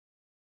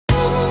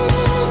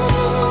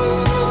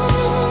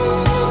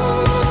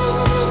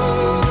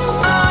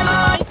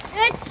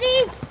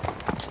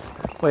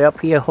We're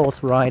up here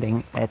horse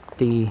riding at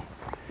the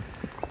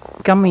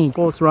Gummies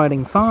horse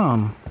riding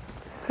farm.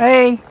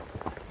 Hey!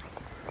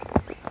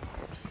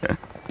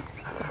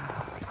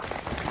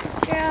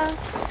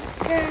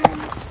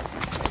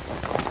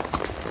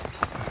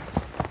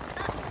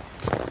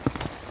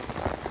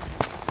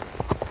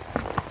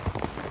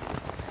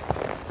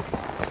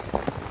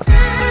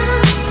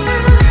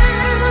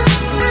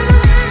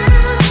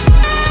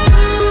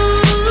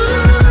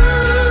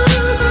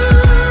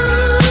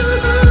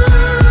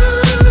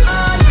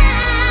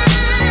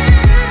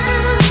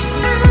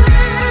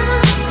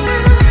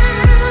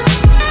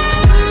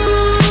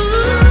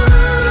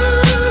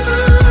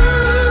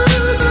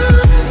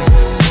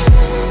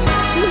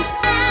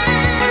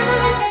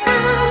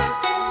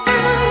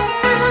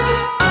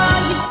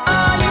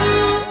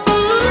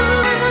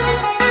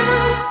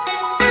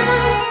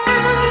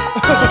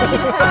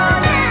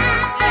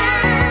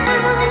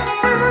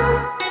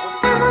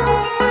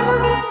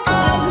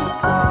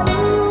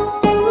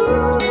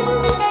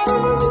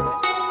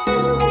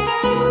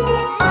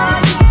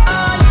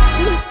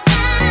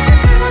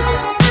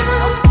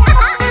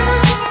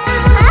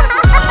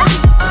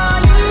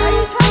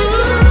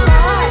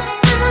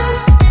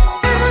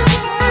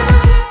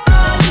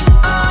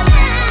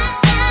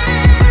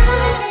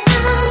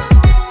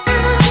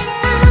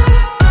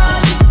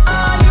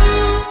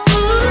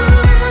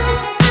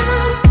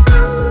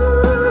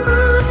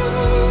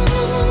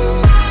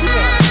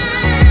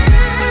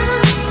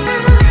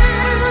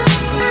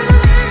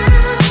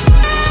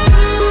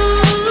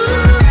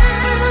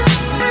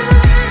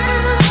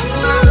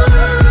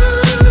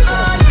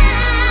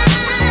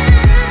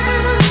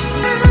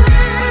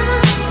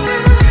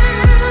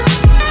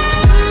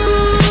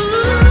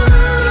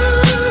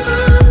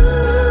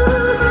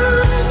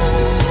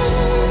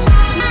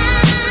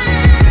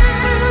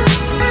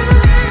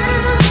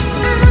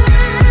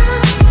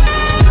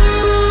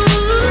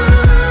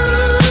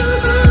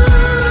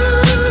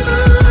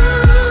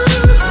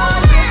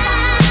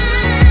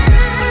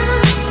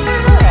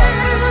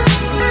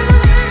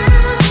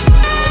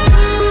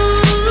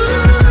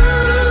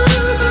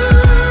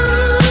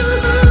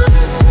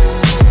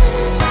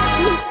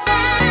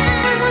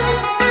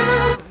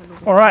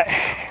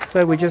 Alright,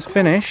 so we just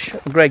finished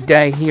a great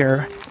day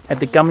here at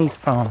the Gummies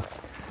Farm.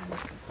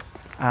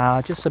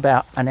 Just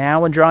about an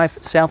hour drive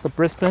south of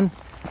Brisbane.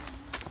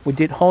 We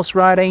did horse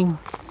riding,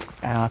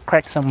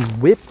 cracked some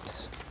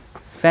whips,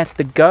 fed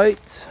the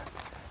goats,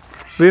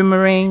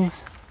 boomerangs,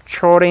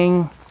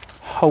 trotting,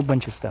 whole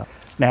bunch of stuff.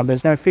 Now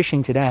there's no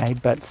fishing today,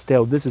 but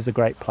still this is a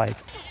great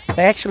place.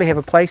 They actually have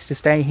a place to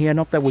stay here,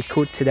 not that we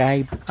could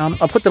today.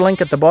 I'll put the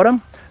link at the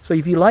bottom, so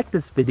if you like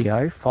this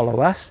video,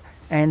 follow us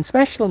and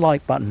smash the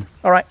like button.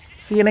 Alright,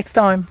 see you next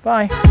time.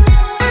 Bye.